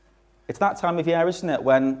It's that time of year, isn't it,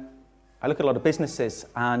 when I look at a lot of businesses,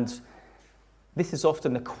 and this is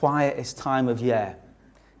often the quietest time of year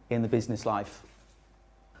in the business life.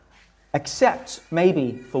 Except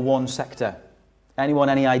maybe for one sector. Anyone,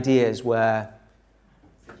 any ideas where?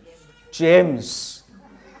 Gyms.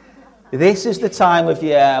 This is the time of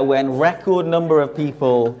year when record number of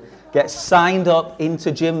people get signed up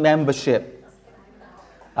into gym membership.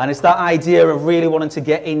 And it's that idea of really wanting to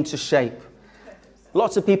get into shape.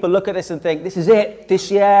 Lots of people look at this and think, this is it, this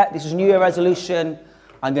year, this is New Year resolution,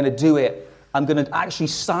 I'm going to do it. I'm going to actually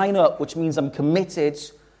sign up, which means I'm committed.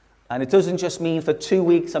 And it doesn't just mean for 2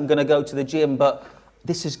 weeks I'm going to go to the gym, but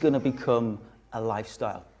this is going to become a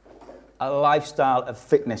lifestyle of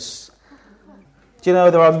fitness. Do you know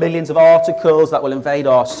there are millions of articles that will invade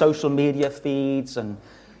our social media feeds and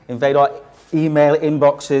invade our email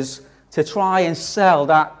inboxes to try and sell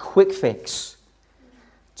that quick fix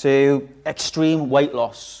to extreme weight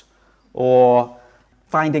loss or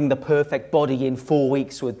finding the perfect body in 4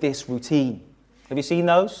 weeks with this routine. Have you seen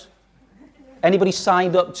those? Anybody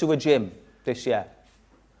signed up to a gym this year?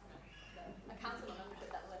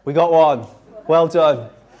 We got one. Well done.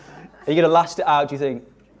 Are you going to last it out, do you think?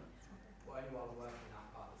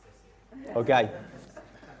 Okay.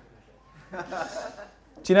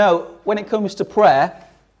 Do you know, when it comes to prayer,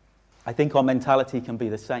 I think our mentality can be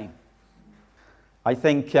the same. I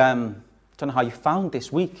think, I don't know how you found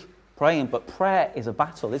this week praying, but prayer is a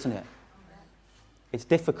battle, isn't it? It's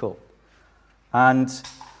difficult. And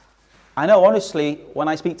I know, honestly, when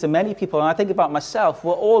I speak to many people, and I think about myself,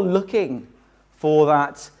 we're all looking for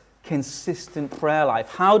that consistent prayer life.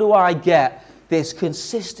 How do I get this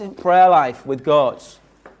consistent prayer life with God?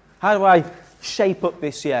 How do I shape up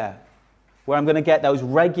this year where I'm going to get those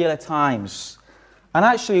regular times? And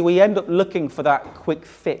actually, we end up looking for that quick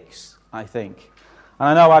fix, I think. And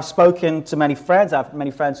I know I've spoken to many friends. I have many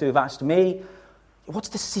friends who have asked me, what's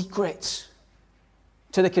the secret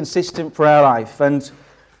to the consistent prayer life? And do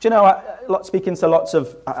you know, speaking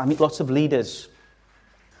to I meet lots of leaders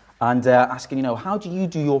and asking, how do you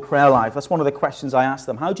do your prayer life? That's one of the questions I ask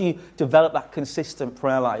them. How do you develop that consistent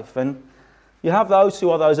prayer life? And you have those who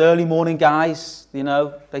are those early morning guys,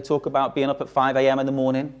 they talk about being up at 5 a.m. in the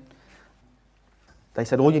morning. They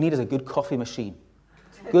said all you need is a good coffee machine.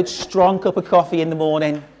 Good strong cup of coffee in the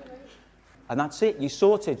morning. And that's it, you're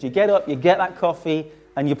sorted. You get up, you get that coffee,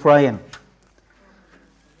 and you're praying.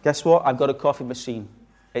 Guess what? I've got a coffee machine.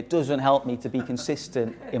 It doesn't help me to be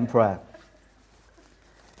consistent in prayer.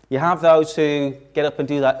 You have those who get up and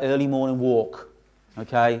do that early morning walk,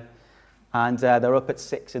 okay? And they're up at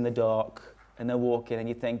 6 in the dark, and they're walking, and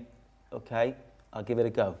you think, okay, I'll give it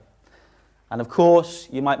a go. And of course,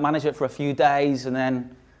 you might manage it for a few days, and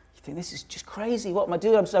then you think, this is just crazy. What am I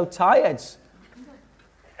doing? I'm so tired.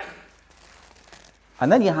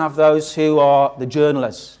 And then you have those who are the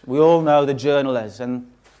journalists. We all know the journalists, and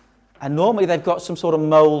normally they've got some sort of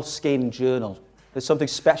moleskin journal. There's something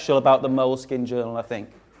special about the moleskin journal, I think.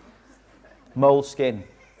 Moleskin.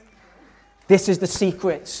 This is the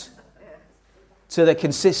secret to the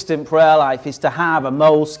consistent prayer life, is to have a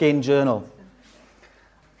moleskin journal.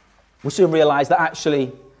 We soon realise that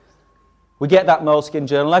actually we get that moleskin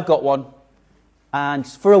journal. I've got one. And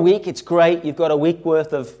for a week, it's great. You've got a week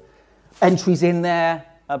worth of entries in there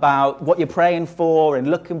about what you're praying for and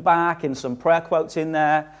looking back and some prayer quotes in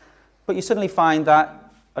there. But you suddenly find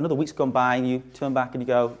that another week's gone by and you turn back and you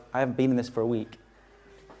go, I haven't been in this for a week.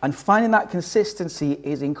 And finding that consistency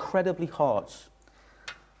is incredibly hard.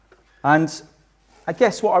 And I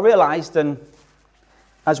guess what I realised, and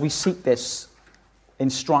as we seek this, in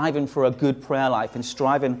striving for a good prayer life, in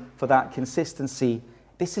striving for that consistency,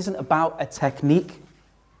 this isn't about a technique,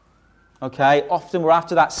 okay? Often we're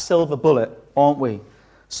after that silver bullet, aren't we?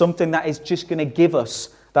 Something that is just going to give us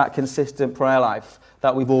that consistent prayer life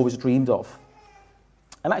that we've always dreamed of.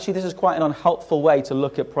 And actually, this is quite an unhelpful way to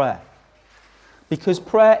look at prayer. Because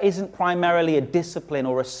prayer isn't primarily a discipline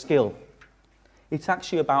or a skill. It's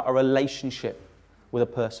actually about a relationship with a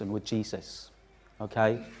person, with Jesus,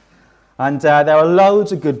 okay? And there are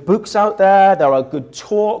loads of good books out there. There are good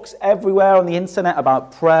talks everywhere on the internet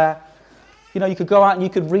about prayer. You could go out and you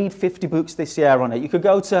could read 50 books this year on it. You could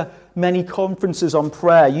go to many conferences on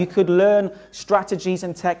prayer. You could learn strategies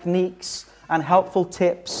and techniques and helpful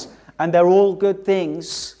tips. And they're all good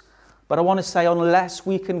things. But I want to say, unless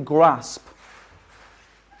we can grasp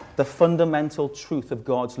the fundamental truth of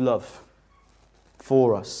God's love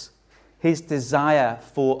for us, His desire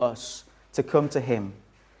for us to come to Him,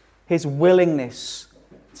 His willingness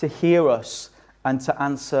to hear us and to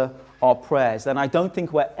answer our prayers, then I don't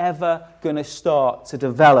think we're ever going to start to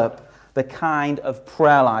develop the kind of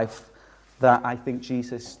prayer life that I think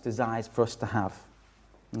Jesus desires for us to have.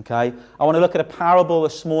 Okay? I want to look at a parable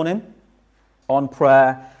this morning on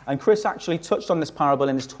prayer. And Chris actually touched on this parable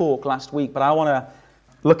in his talk last week, but I want to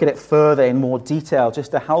look at it further in more detail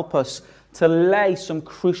just to help us to lay some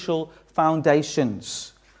crucial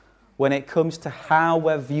foundations when it comes to how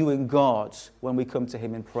we're viewing God when we come to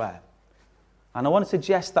him in prayer. And I want to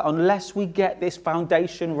suggest that unless we get this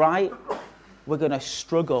foundation right, we're going to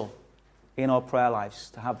struggle in our prayer lives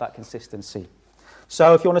to have that consistency.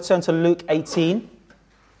 So if you want to turn to Luke 18,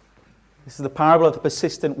 this is the parable of the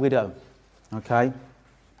persistent widow. Okay?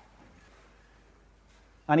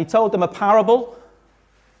 And he told them a parable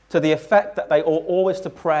to the effect that they ought always to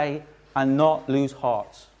pray and not lose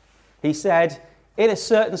heart. He said, in a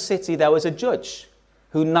certain city there was a judge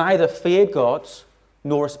who neither feared God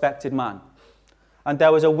nor respected man. And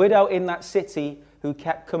there was a widow in that city who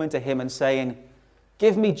kept coming to him and saying,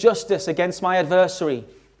 "Give me justice against my adversary."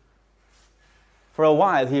 For a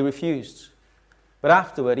while he refused. But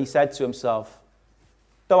afterward he said to himself,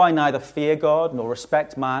 "Though I neither fear God nor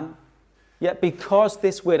respect man, yet because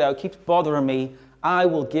this widow keeps bothering me, I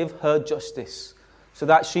will give her justice, so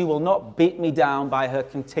that she will not beat me down by her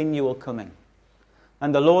continual coming."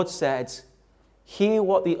 And the Lord said, "Hear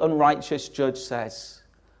what the unrighteous judge says.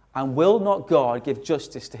 And will not God give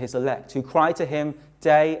justice to his elect, who cry to him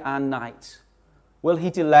day and night? Will he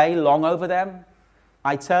delay long over them?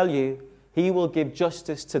 I tell you, he will give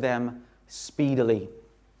justice to them speedily."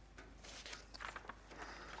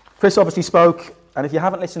 Chris obviously spoke, and if you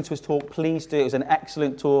haven't listened to his talk, please do. It was an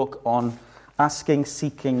excellent talk on asking,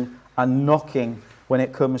 seeking, and knocking when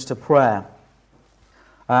it comes to prayer.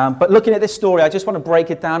 But looking at this story, I just want to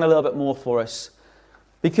break it down a little bit more for us.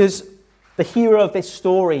 Because the hero of this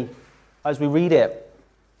story, as we read it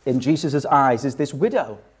in Jesus' eyes, is this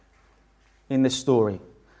widow in this story.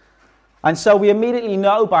 And so we immediately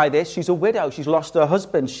know by this, she's a widow. She's lost her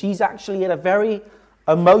husband. She's actually at a very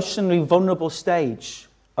emotionally vulnerable stage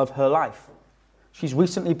of her life. She's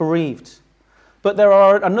recently bereaved. But there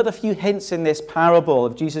are another few hints in this parable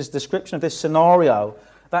of Jesus' description of this scenario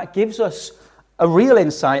that gives us a real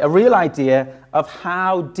insight, a real idea of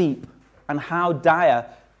how deep and how dire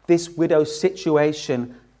this widow's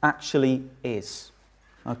situation actually is.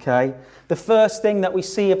 Okay? The first thing that we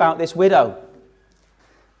see about this widow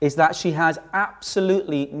is that she has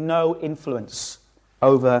absolutely no influence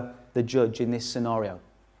over the judge in this scenario.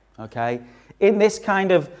 Okay? In this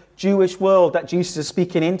kind of Jewish world that Jesus is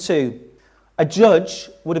speaking into, a judge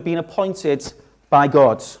would have been appointed by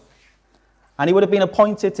God. And he would have been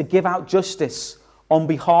appointed to give out justice on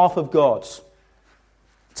behalf of God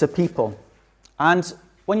to people. And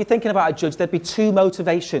when you're thinking about a judge, there'd be two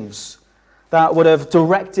motivations that would have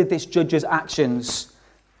directed this judge's actions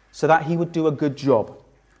so that he would do a good job.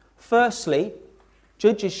 Firstly,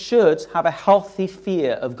 judges should have a healthy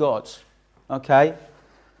fear of God. Okay?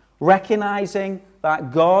 Recognizing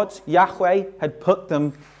that God, Yahweh, had put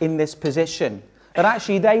them in this position. That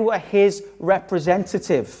actually they were his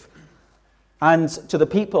representative and to the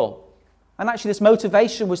people. And actually this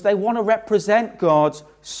motivation was they want to represent God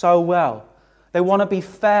so well. They want to be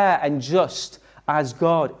fair and just as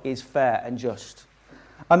God is fair and just.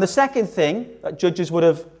 And the second thing that judges would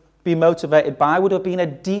have been motivated by would have been a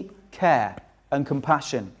deep care and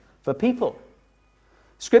compassion for people.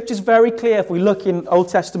 Scripture is very clear. If we look in Old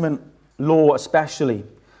Testament law especially,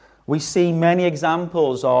 we see many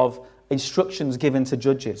examples of instructions given to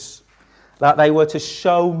judges that they were to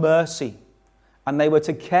show mercy and they were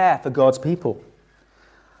to care for God's people.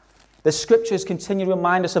 The Scriptures continue to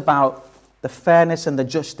remind us about the fairness and the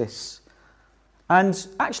justice. And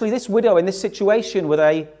actually this widow in this situation with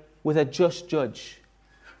a just judge,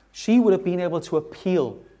 she would have been able to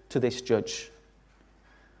appeal to this judge.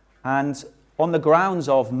 And on the grounds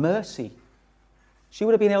of mercy, she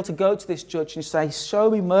would have been able to go to this judge and say, "Show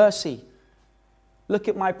me mercy. Look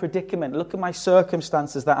at my predicament. Look at my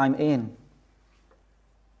circumstances that I'm in."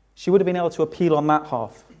 She would have been able to appeal on that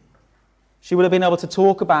half. She would have been able to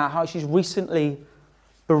talk about how she's recently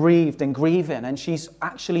bereaved and grieving, and she's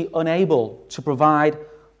actually unable to provide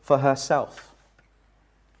for herself.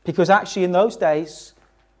 Because actually in those days,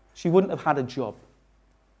 she wouldn't have had a job.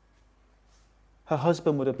 Her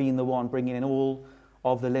husband would have been the one bringing in all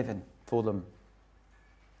of the living for them.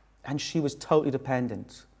 And she was totally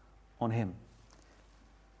dependent on him.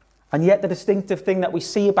 And yet the distinctive thing that we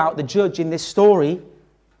see about the judge in this story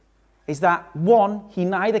is that, one, he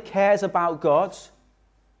neither cares about God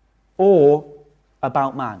or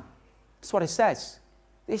about man. That's what it says.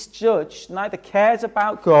 This judge neither cares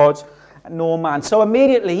about God nor man. So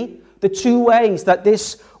immediately, the two ways that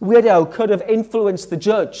this widow could have influenced the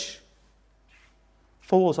judge.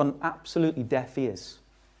 falls on absolutely deaf ears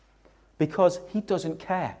because he doesn't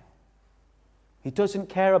care. He doesn't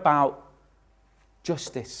care about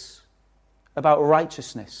justice, about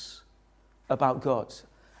righteousness, about God,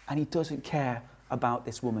 and he doesn't care about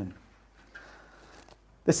this woman.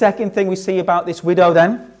 The second thing we see about this widow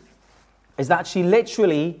then is that she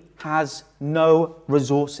literally has no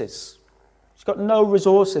resources. She's got no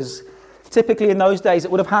resources. Typically in those days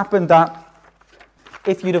it would have happened that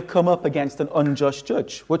if you'd have come up against an unjust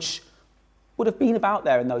judge, which would have been about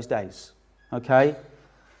there in those days, okay?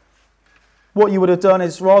 What you would have done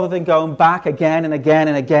is rather than going back again and again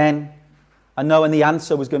and again and knowing the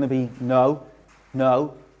answer was going to be no,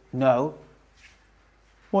 no, no,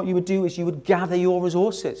 what you would do is you would gather your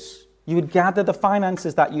resources. You would gather the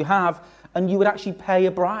finances that you have and you would actually pay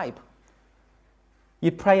a bribe.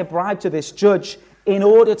 You'd pay a bribe to this judge in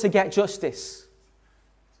order to get justice.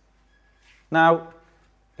 Now,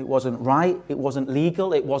 it wasn't right, it wasn't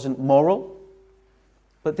legal, it wasn't moral,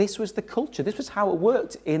 but this was the culture. This was how it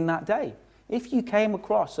worked in that day. If you came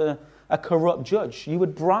across a corrupt judge, you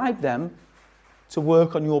would bribe them to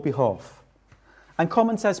work on your behalf. And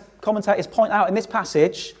commentators point out in this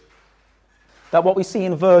passage that what we see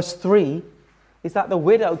in verse 3 is that the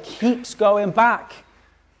widow keeps going back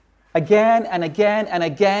again and again and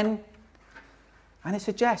again. And it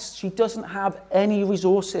suggests she doesn't have any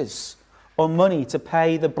resources or money to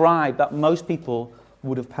pay the bribe that most people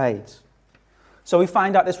would have paid. So we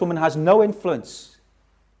find out this woman has no influence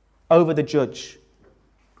over the judge.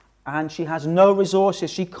 And she has no resources.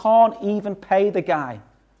 She can't even pay the guy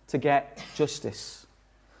to get justice.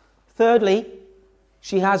 Thirdly,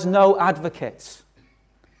 she has no advocate.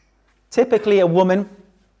 Typically, a woman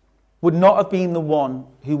would not have been the one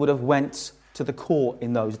who would have went to the court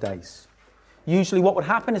in those days. Usually what would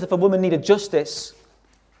happen is if a woman needed justice,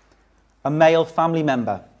 a male family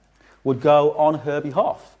member would go on her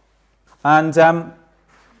behalf. And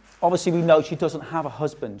obviously we know she doesn't have a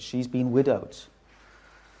husband. She's been widowed.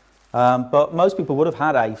 But most people would have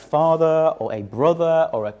had a father or a brother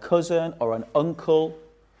or a cousin or an uncle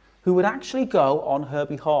who would actually go on her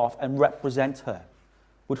behalf and represent her,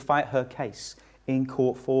 would fight her case in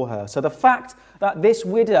court for her. So the fact that this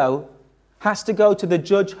widow has to go to the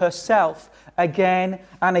judge herself again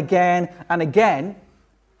and again and again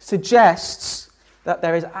suggests that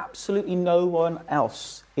there is absolutely no one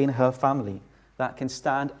else in her family that can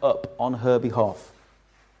stand up on her behalf.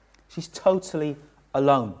 She's totally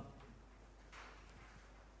alone.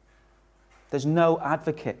 There's no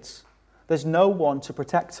advocate. There's no one to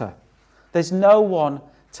protect her. There's no one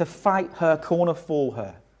to fight her corner for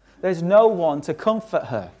her. There's no one to comfort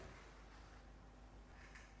her.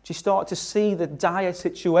 You start to see the dire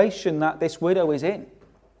situation that this widow is in.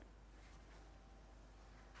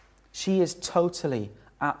 She is totally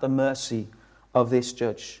at the mercy of this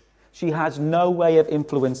judge. She has no way of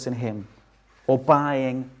influencing him or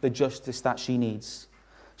buying the justice that she needs.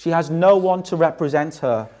 She has no one to represent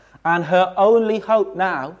her. And her only hope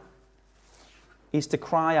now is to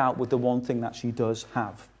cry out with the one thing that she does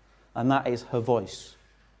have, and that is her voice.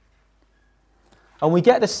 And we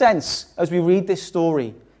get the sense, as we read this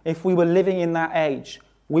story, if we were living in that age,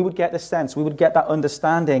 we would get the sense, we would get that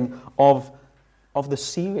understanding of the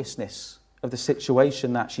seriousness of the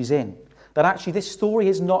situation that she's in. That actually this story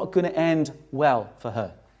is not going to end well for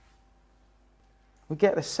her. We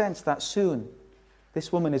get the sense that soon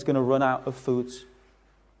this woman is going to run out of food.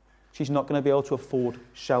 She's not going to be able to afford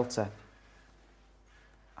shelter.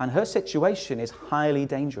 And her situation is highly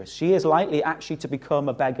dangerous. She is likely actually to become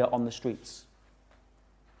a beggar on the streets.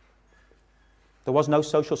 There was no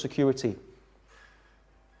social security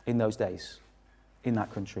in those days, in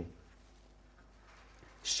that country.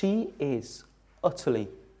 She is utterly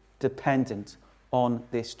dependent on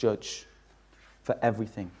this judge for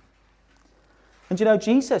everything. And you know,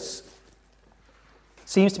 Jesus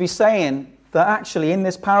seems to be saying that actually in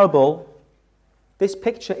this parable, this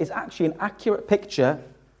picture is actually an accurate picture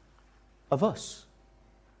of us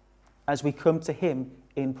as we come to him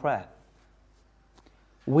in prayer.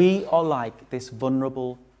 We are like this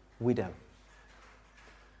vulnerable widow.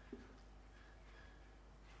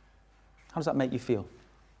 How does that make you feel?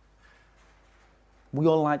 We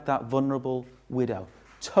are like that vulnerable widow,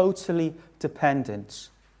 totally dependent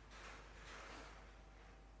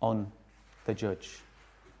on the judge.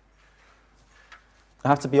 I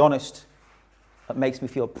have to be honest, that makes me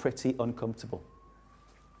feel pretty uncomfortable.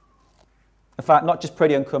 In fact, not just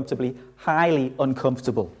pretty uncomfortably, highly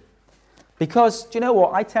uncomfortable. Because, do you know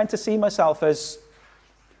what? I tend to see myself as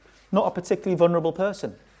not a particularly vulnerable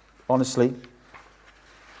person, honestly.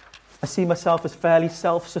 I see myself as fairly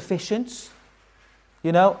self-sufficient.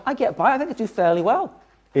 You know, I get by. I think I do fairly well.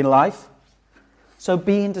 in life. So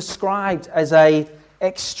being described as a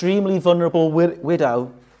extremely vulnerable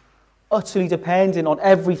widow, utterly dependent on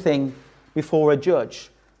everything before a judge,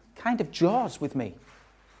 kind of jars with me.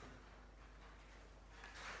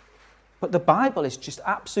 But the Bible is just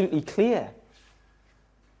absolutely clear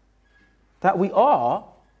that we are,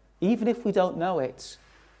 even if we don't know it,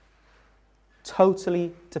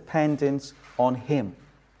 totally dependent on Him,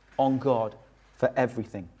 on God, for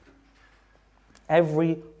everything.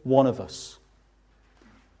 Every one of us.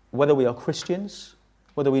 Whether we are Christians,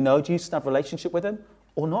 whether we know Jesus and have a relationship with Him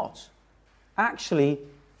or not. Actually,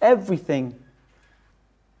 everything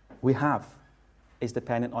we have is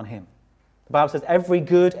dependent on Him. The Bible says every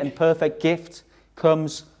good and perfect gift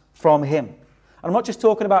comes from Him. And I'm not just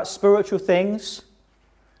talking about spiritual things.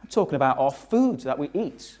 I'm talking about our food that we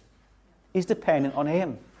eat is dependent on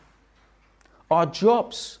Him. Our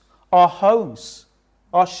jobs, our homes,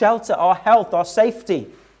 our shelter, our health, our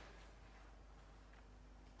safety.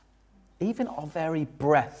 Even our very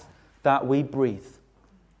breath that we breathe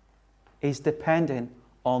is dependent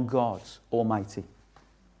on God Almighty.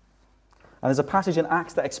 And there's a passage in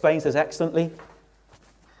Acts that explains this excellently.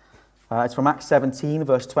 It's from Acts 17,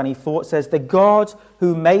 verse 24. It says, "The God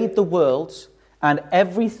who made the world and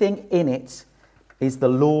everything in it is the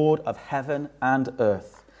Lord of heaven and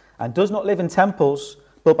earth, and does not live in temples,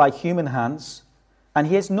 but by human hands. And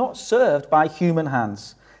He is not served by human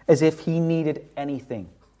hands, as if He needed anything.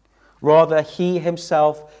 Rather, He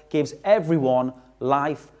Himself gives everyone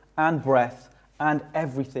life and breath and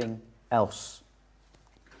everything else."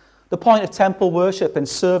 The point of temple worship and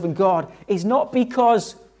serving God is not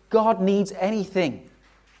because God needs anything.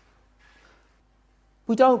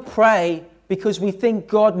 We don't pray because we think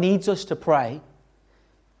God needs us to pray.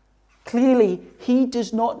 Clearly, He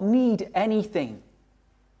does not need anything.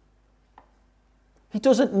 He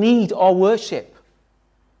doesn't need our worship.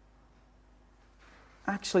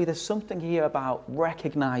 Actually, there's something here about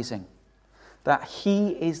recognizing that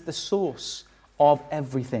He is the source of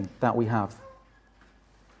everything that we have.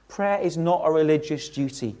 Prayer is not a religious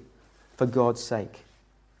duty for God's sake.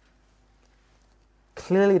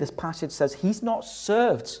 Clearly, this passage says He's not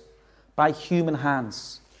served by human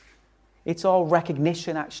hands. It's our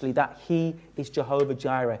recognition, actually, that He is Jehovah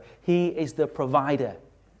Jireh. He is the provider.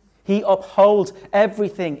 He upholds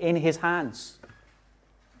everything in His hands.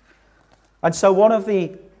 And so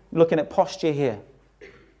looking at posture here,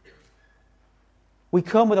 we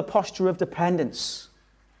come with a posture of dependence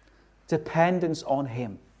on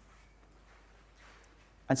Him.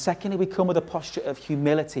 And secondly, we come with a posture of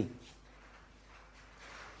humility.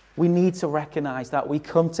 We need to recognize that we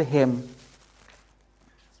come to Him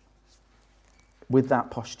with that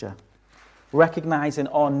posture, recognizing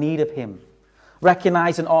our need of Him,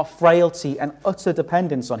 recognizing our frailty and utter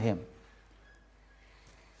dependence on Him.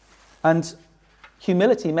 And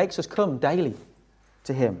humility makes us come daily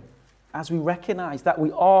to Him as we recognize that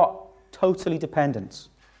we are totally dependent.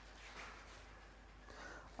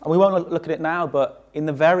 And we won't look at it now, but in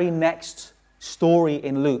the very next story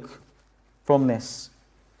in Luke from this,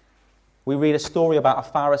 we read a story about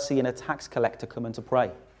a Pharisee and a tax collector coming to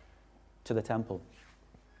pray to the temple.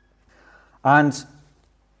 And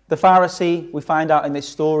the Pharisee, we find out in this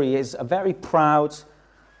story, is a very proud,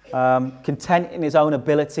 content in his own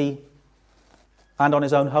ability and on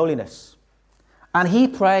his own holiness. And he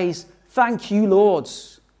prays, "Thank you, Lord,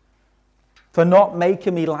 for not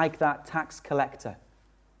making me like that tax collector.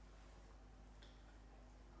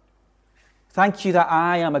 Thank you that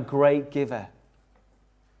I am a great giver,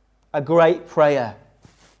 a great prayer."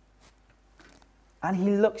 And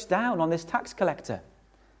he looks down on this tax collector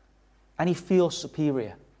and he feels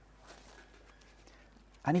superior.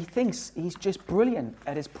 And he thinks he's just brilliant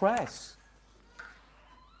at his prayers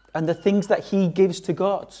and the things that he gives to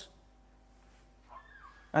God.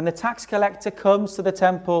 And the tax collector comes to the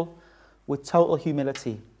temple with total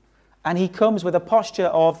humility. And he comes with a posture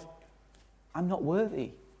of, "I'm not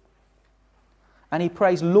worthy." And he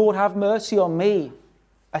prays, "Lord, have mercy on me,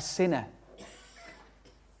 a sinner."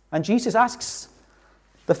 And Jesus asks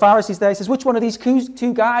the Pharisees there, he says, "Which one of these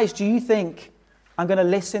two guys do you think I'm going to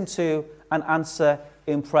listen to and answer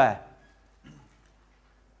in prayer?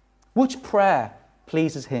 Which prayer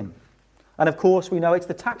pleases Him?" And of course, we know it's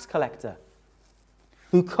the tax collector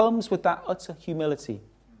who comes with that utter humility.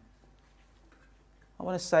 I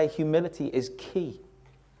want to say humility is key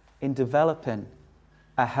in developing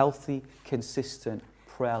a healthy, consistent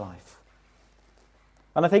prayer life.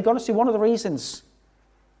 And I think, honestly, one of the reasons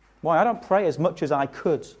why I don't pray as much as I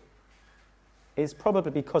could is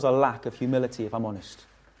probably because of lack of humility, if I'm honest.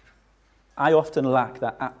 I often lack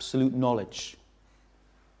that absolute knowledge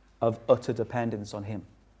of utter dependence on Him.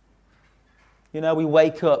 You know, we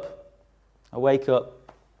wake up. I wake up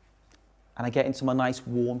and I get into my nice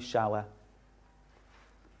warm shower.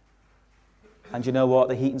 And you know what?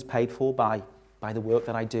 The heating's paid for by the work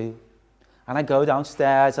that I do. And I go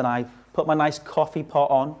downstairs and I put my nice coffee pot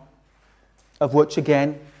on, of which,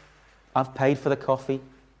 again, I've paid for the coffee.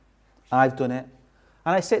 I've done it.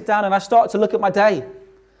 And I sit down and I start to look at my day.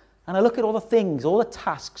 And I look at all the things, all the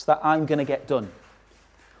tasks that I'm going to get done.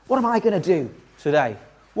 What am I going to do today?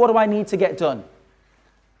 What do I need to get done?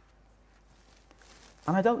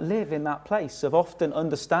 And I don't live in that place of often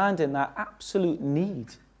understanding that absolute need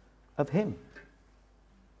of Him.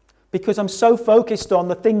 Because I'm so focused on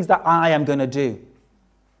the things that I am going to do,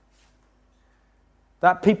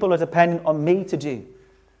 that people are dependent on me to do.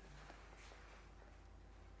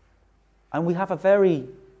 And we have a very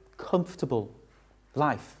comfortable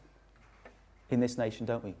life in this nation,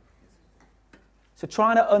 don't we? So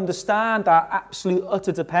trying to understand that absolute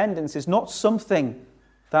utter dependence is not something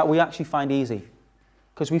that we actually find easy,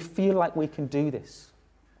 because we feel like we can do this.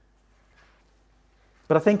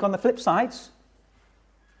 But I think on the flip side,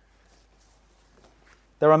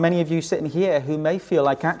 there are many of you sitting here who may feel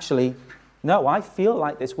like, actually, no, I feel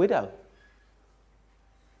like this widow.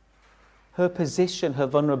 Her position, her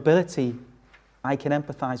vulnerability, I can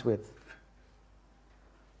empathize with.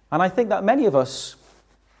 And I think that many of us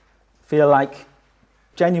feel like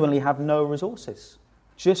genuinely have no resources,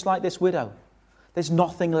 just like this widow. There's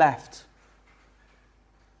nothing left.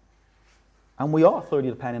 And we are fully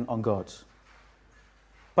dependent on God.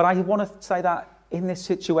 But I want to say that in this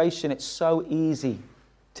situation, it's so easy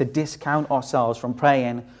to discount ourselves from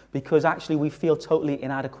praying because actually we feel totally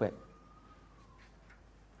inadequate.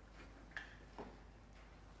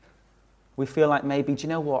 We feel like maybe, do you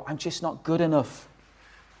know what, I'm just not good enough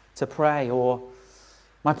to pray, or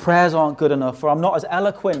my prayers aren't good enough, or I'm not as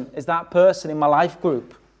eloquent as that person in my life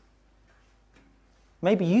group.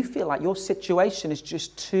 Maybe you feel like your situation is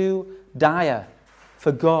just too dire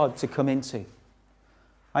for God to come into.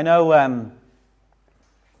 I know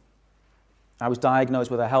I was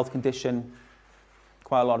diagnosed with a health condition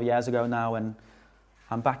quite a lot of years ago now, and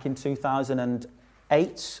back in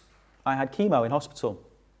 2008, I had chemo in hospital.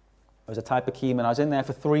 It was a type of chemo, and I was in there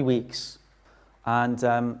for 3 weeks. And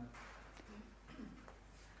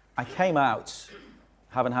I came out,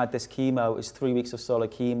 having had this chemo. It was 3 weeks of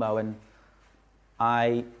solid chemo, and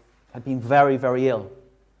I had been very, very ill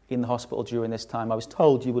in the hospital during this time. I was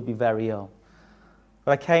told you would be very ill.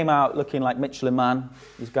 But I came out looking like Michelin Man.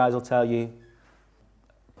 These guys will tell you.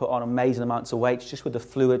 Put on amazing amounts of weight just with the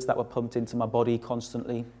fluids that were pumped into my body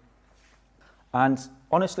constantly. And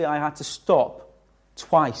honestly, I had to stop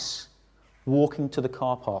twice walking to the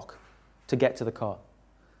car park to get to the car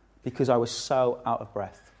because I was so out of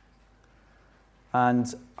breath.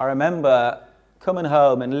 And I remember coming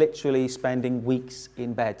home and literally spending weeks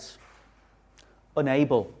in bed,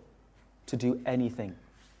 unable to do anything.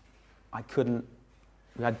 I couldn't.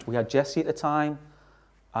 We had Jessie at the time,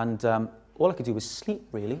 and all I could do was sleep,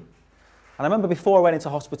 really. And I remember before I went into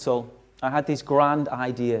hospital, I had these grand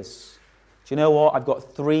ideas. Do you know what? I've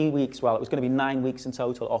got 3 weeks, well, it was going to be 9 weeks in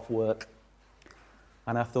total off work.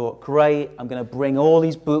 And I thought, great, I'm going to bring all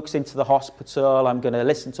these books into the hospital. I'm going to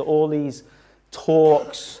listen to all these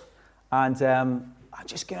talks. And I'm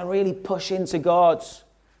just going to really push into God.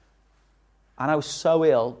 And I was so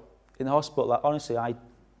ill in the hospital that honestly, I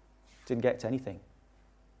didn't get to anything.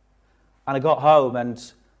 And I got home and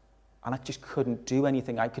I just couldn't do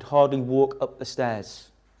anything. I could hardly walk up the stairs.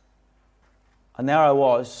 And there I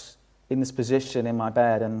was in this position in my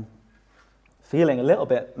bed and feeling a little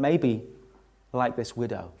bit maybe like this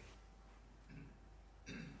widow.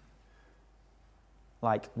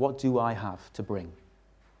 Like, what do I have to bring?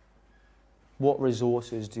 What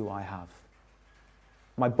resources do I have?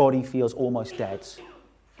 My body feels almost dead.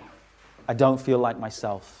 I don't feel like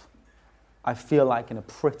myself. I feel like in a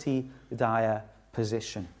pretty dire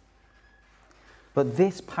position. But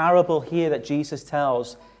this parable here that Jesus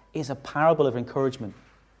tells is a parable of encouragement.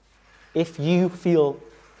 If you feel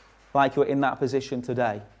like you're in that position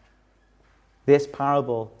today, this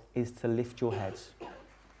parable is to lift your head.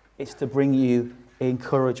 It's to bring you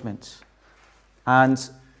encouragement. And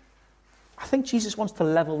I think Jesus wants to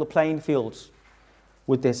level the playing fields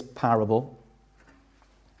with this parable.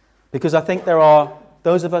 Because I think there are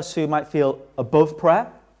those of us who might feel above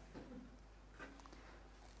prayer,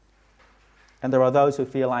 and there are those who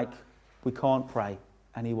feel like we can't pray,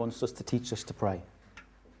 and he wants us to teach us to pray.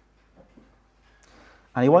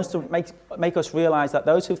 And he wants to make us realize that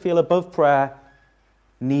those who feel above prayer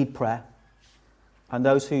need prayer, and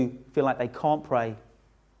those who feel like they can't pray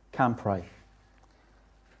can pray.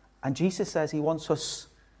 And Jesus says he wants us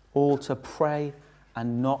all to pray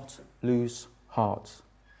and not lose heart.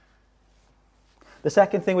 The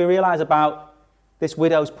second thing we realize about this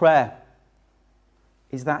widow's prayer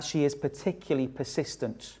is that she is particularly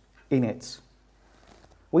persistent in it.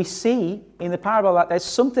 We see in the parable that there's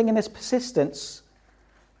something in this persistence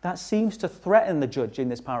that seems to threaten the judge in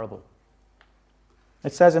this parable.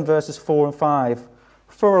 It says in verses 4 and 5,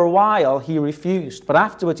 "For a while he refused, but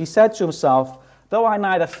afterwards he said to himself, 'Though I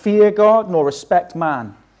neither fear God nor respect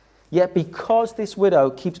man, yet because this widow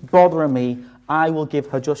keeps bothering me, I will give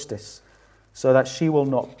her justice, so that she will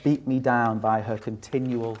not beat me down by her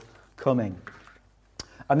continual coming.'"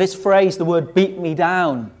 And this phrase, the word "beat me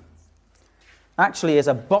down," actually is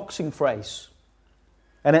a boxing phrase,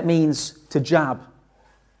 and it means to jab.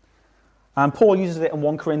 And Paul uses it in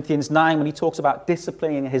 1 Corinthians 9 when he talks about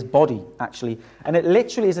disciplining his body, actually. And it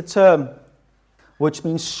literally is a term which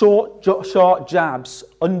means short jabs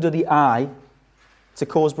under the eye to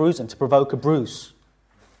cause bruising, to provoke a bruise.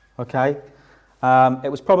 Okay? It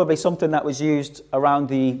was probably something that was used around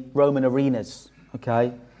the Roman arenas.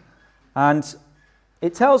 Okay? And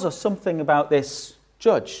it tells us something about this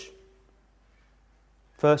judge.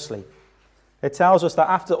 Firstly, it tells us that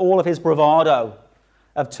after all of his bravado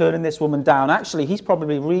of turning this woman down, actually, he's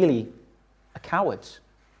probably really a coward.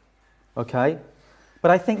 Okay?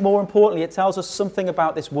 But I think more importantly, it tells us something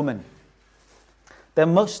about this woman. There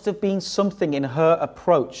must have been something in her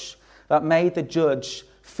approach that made the judge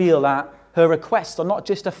feel that her requests are not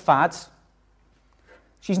just a fad.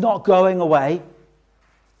 She's not going away.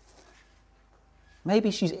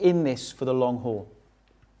 Maybe she's in this for the long haul.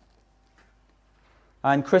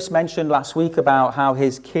 And Chris mentioned last week about how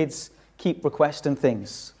his kids keep requesting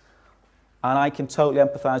things. And I can totally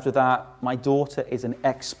empathize with that. My daughter is an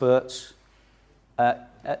expert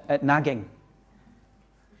at nagging.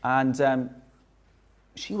 And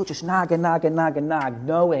she will just nag,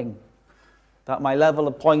 knowing that my level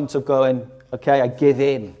of point of going, okay, I give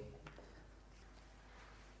in.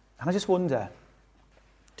 And I just wonder,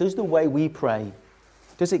 does the way we pray,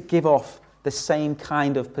 does it give off the same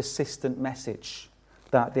kind of persistent message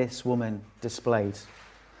that this woman displayed?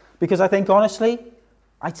 Because I think, honestly,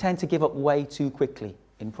 I tend to give up way too quickly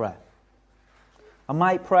in prayer. I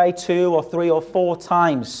might pray 2 or 3 or 4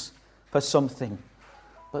 times for something.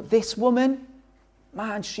 But this woman,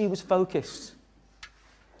 man, she was focused.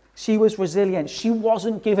 She was resilient. She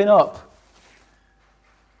wasn't giving up.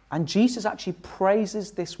 And Jesus actually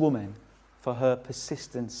praises this woman for her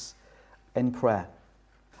persistence in prayer.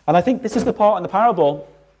 And I think this is the part in the parable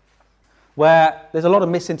where there's a lot of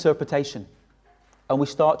misinterpretation. And we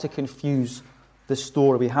start to confuse the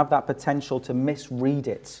story. We have that potential to misread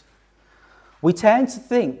it. We tend to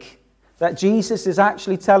think that Jesus is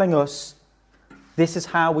actually telling us this is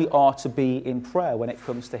how we are to be in prayer when it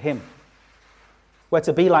comes to him. We're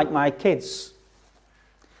to be like my kids,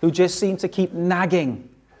 who just seem to keep nagging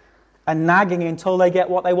and nagging until they get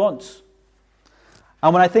what they want.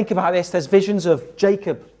 And when I think about this, there's visions of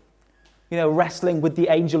Jacob, wrestling with the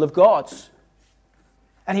angel of God.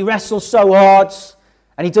 And he wrestles so hard,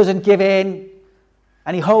 and he doesn't give in,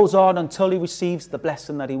 and he holds on until he receives the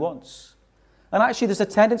blessing that he wants. And actually, there's a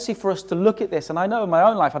tendency for us to look at this, and I know in my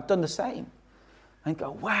own life I've done the same, and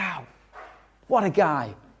go, wow, what a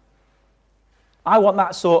guy. I want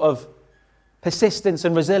that sort of persistence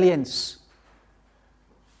and resilience.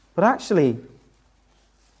 But actually,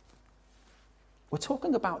 we're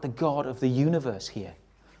talking about the God of the universe here,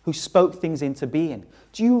 who spoke things into being.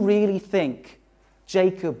 Do you really think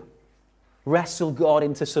Jacob wrestled God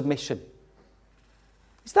into submission?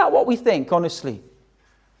 Is that what we think, honestly?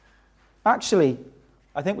 Actually,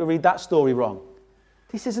 I think we read that story wrong.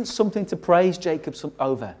 This isn't something to praise Jacob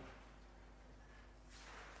over.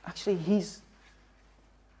 Actually, he's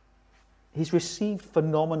received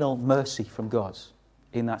phenomenal mercy from God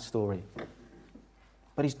in that story.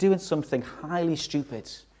 But he's doing something highly stupid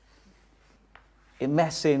in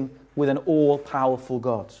messing with an all-powerful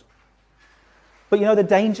God. But the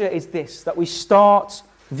danger is this, that we start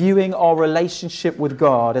viewing our relationship with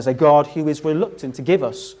God as a God who is reluctant to give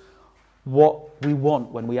us what we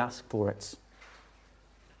want when we ask for it.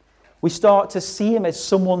 We start to see him as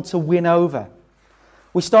someone to win over.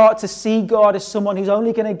 We start to see God as someone who's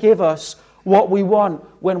only going to give us what we want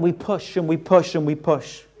when we push and we push and we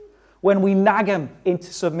push. When we nag him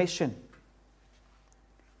into submission.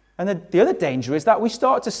 And the other danger is that we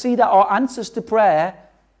start to see that our answers to prayer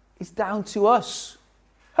is down to us.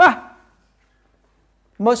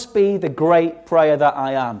 Must be the great prayer that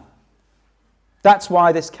I am. That's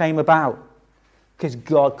why this came about. Because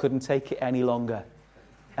God couldn't take it any longer.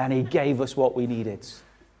 And he gave us what we needed.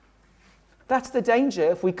 That's the danger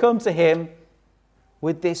if we come to him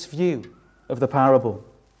with this view of the parable.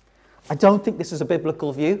 I don't think this is a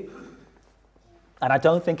biblical view, and I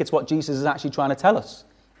don't think it's what Jesus is actually trying to tell us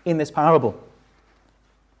in this parable.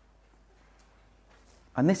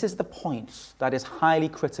 And this is the point that is highly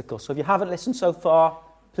critical. So if you haven't listened so far,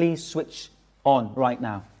 please switch on right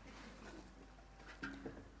now.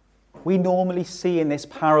 We normally see in this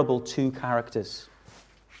parable two characters.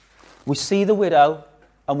 We see the widow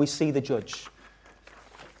and we see the judge.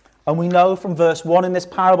 And we know from verse 1 in this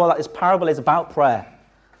parable that this parable is about prayer.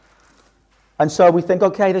 And so we think,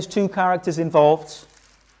 okay, there's two characters involved.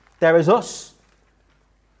 There is us.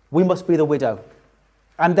 We must be the widow.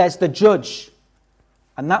 And there's the judge.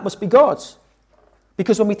 And that must be God.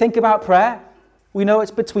 Because when we think about prayer, we know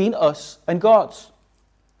it's between us and God.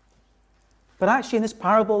 But actually in this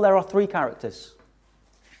parable there are three characters.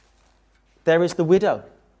 There is the widow.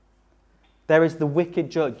 There is the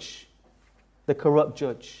wicked judge, the corrupt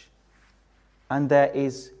judge. And there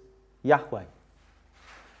is Yahweh.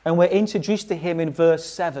 And we're introduced to him in verse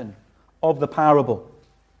 7 of the parable.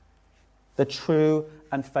 The true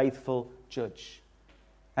and faithful judge.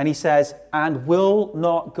 And he says, "And will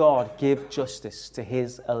not God give justice to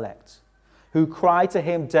his elect, who cry to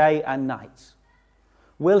him day and night?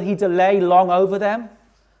 Will he delay long over them?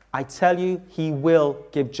 I tell you, he will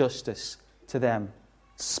give justice to them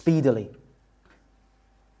speedily."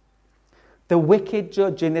 The wicked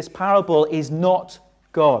judge in this parable is not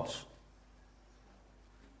God.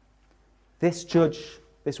 This judge,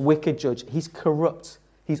 this wicked judge, he's corrupt.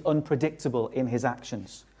 He's unpredictable in his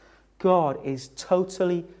actions. God is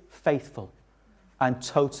totally faithful and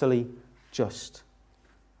totally just.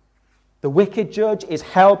 The wicked judge is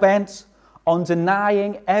hell-bent on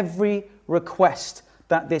denying every request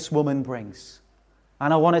that this woman brings.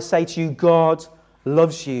 And I want to say to you, God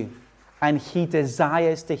loves you and he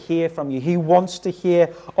desires to hear from you. He wants to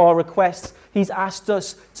hear our requests. He's asked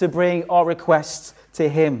us to bring our requests to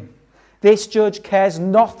him. This judge cares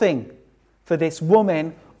nothing for this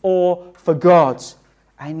woman or for God.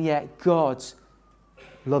 And yet God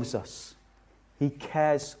loves us. He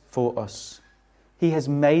cares for us. He has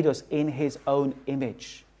made us in his own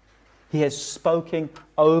image. He has spoken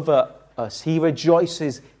over us. He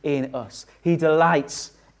rejoices in us. He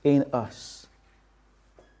delights in us.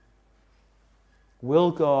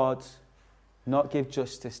 Will God not give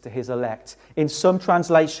justice to his elect? In some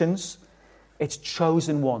translations, it's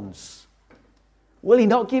chosen ones. Will he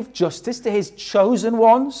not give justice to his chosen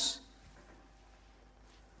ones?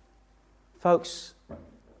 Folks,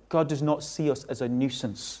 God does not see us as a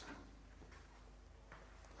nuisance.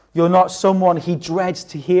 You're not someone he dreads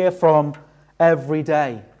to hear from every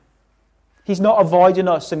day. He's not avoiding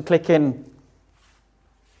us and clicking,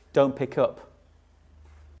 "Don't pick up."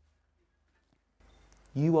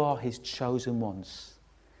 You are his chosen ones,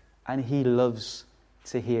 and he loves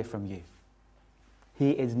to hear from you.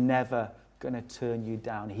 He is never going to turn you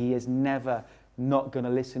down. He is never not going to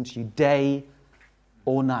listen to you day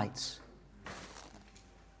or night.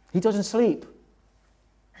 He doesn't sleep.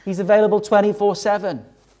 He's available 24/7.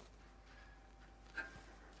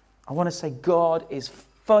 I want to say God is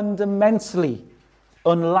fundamentally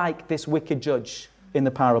unlike this wicked judge in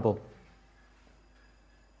the parable.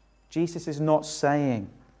 Jesus is not saying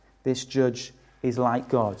this judge is like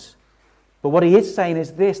God. But what he is saying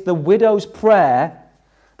is this: the widow's prayer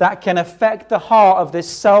that can affect the heart of this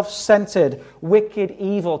self-centered, wicked,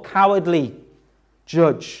 evil, cowardly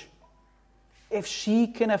judge, if she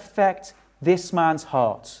can affect this man's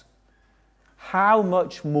heart, how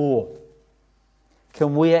much more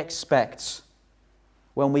can we expect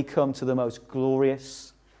when we come to the most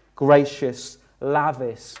glorious, gracious,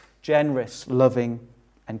 lavish, generous, loving,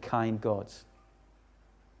 and kind God?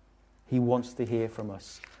 He wants to hear from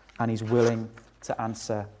us, and he's willing to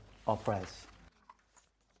answer our prayers.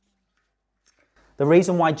 The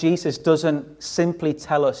reason why Jesus doesn't simply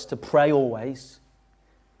tell us to pray always,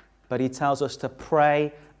 but he tells us to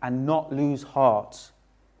pray and not lose heart,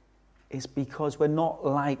 is because we're not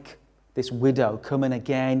like this widow coming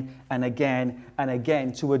again and again and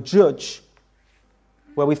again to a judge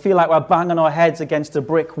where we feel like we're banging our heads against a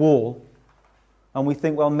brick wall, and we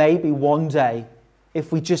think, well, maybe one day,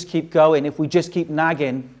 if we just keep going, if we just keep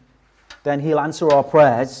nagging, then he'll answer our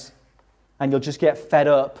prayers and you'll just get fed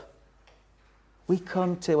up. We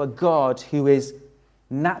come to a God who is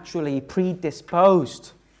naturally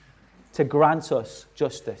predisposed to grant us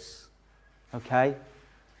justice, okay?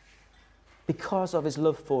 Because of his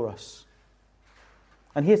love for us.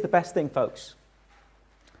 And here's the best thing, folks.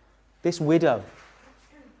 This widow,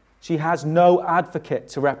 she has no advocate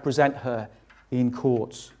to represent her in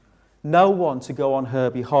court. No one to go on her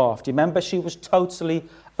behalf. Do you remember? She was totally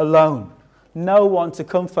alone. no one to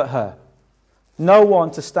comfort her, no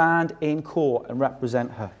one to stand in court and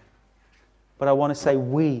represent her. But I want to say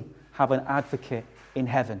we have an advocate in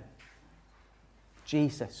heaven.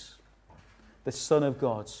 Jesus, the Son of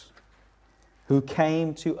God, who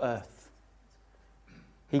came to earth.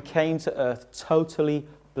 He came to earth totally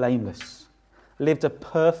blameless, lived a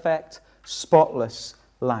perfect, spotless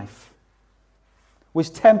life, was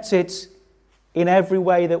tempted in every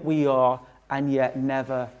way that we are, and yet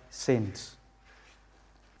never sinned.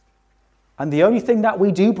 And the only thing that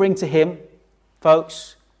we do bring to him,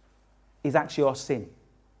 folks, is actually our sin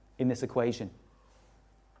in this equation.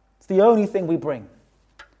 It's the only thing we bring.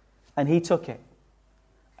 And he took it.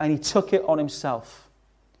 And he took it on himself.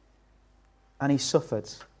 And he suffered.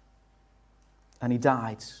 And he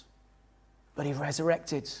died. But he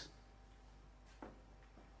resurrected.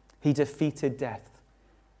 He defeated death.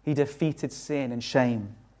 He defeated sin and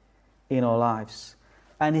shame in our lives.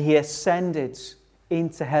 And he ascended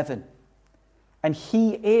into heaven. And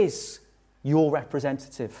he is your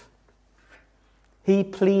representative. He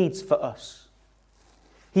pleads for us.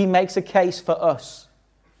 He makes a case for us.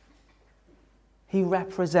 He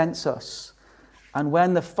represents us. And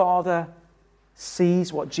when the Father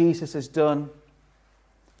sees what Jesus has done,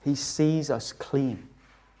 he sees us clean.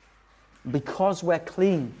 Because we're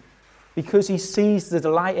clean, because he sees the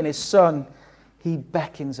delight in his Son, he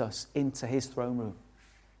beckons us into his throne room.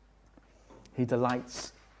 He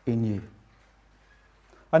delights in you.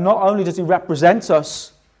 And not only does he represent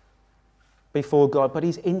us before God, but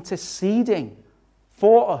he's interceding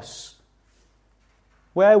for us.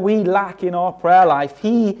 Where we lack in our prayer life,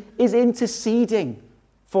 he is interceding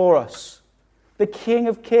for us. The King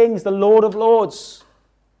of Kings, the Lord of Lords,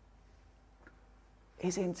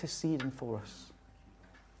 is interceding for us.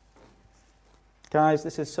 Guys,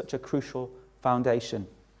 this is such a crucial foundation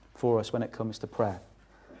for us when it comes to prayer.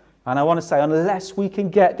 And I want to say, unless we can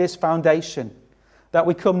get this foundation, that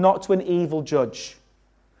we come not to an evil judge,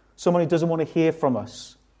 someone who doesn't want to hear from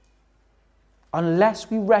us, unless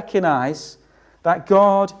we recognize that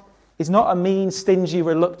God is not a mean, stingy,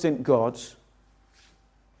 reluctant God,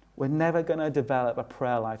 we're never going to develop a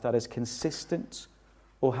prayer life that is consistent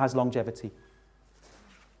or has longevity.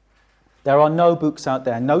 There are no books out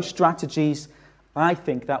there, no strategies, I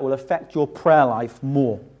think, that will affect your prayer life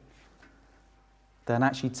more than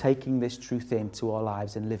actually taking this truth into our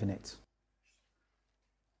lives and living it.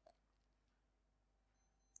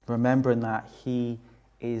 Remembering that he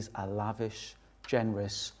is a lavish,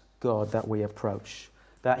 generous God that we approach,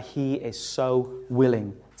 that he is so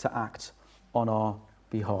willing to act on our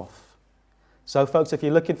behalf. So folks, if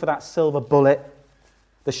you're looking for that silver bullet,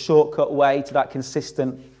 the shortcut way to that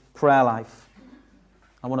consistent prayer life,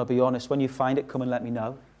 I want to be honest, when you find it, come and let me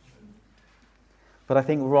know. But I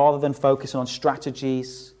think rather than focusing on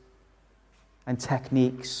strategies and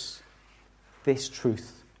techniques, this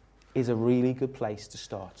truth is a really good place to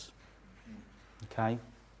start. Okay?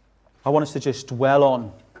 I want us to just dwell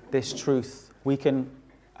on this truth. I think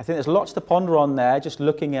there's lots to ponder on there, just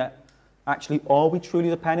looking at, actually, are we truly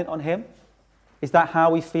dependent on him? Is that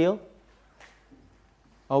how we feel?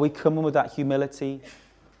 Are we coming with that humility?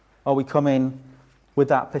 Are we coming with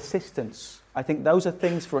that persistence? I think those are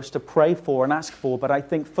things for us to pray for and ask for, but I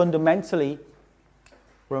think fundamentally,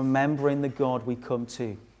 remembering the God we come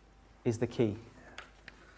to is the key.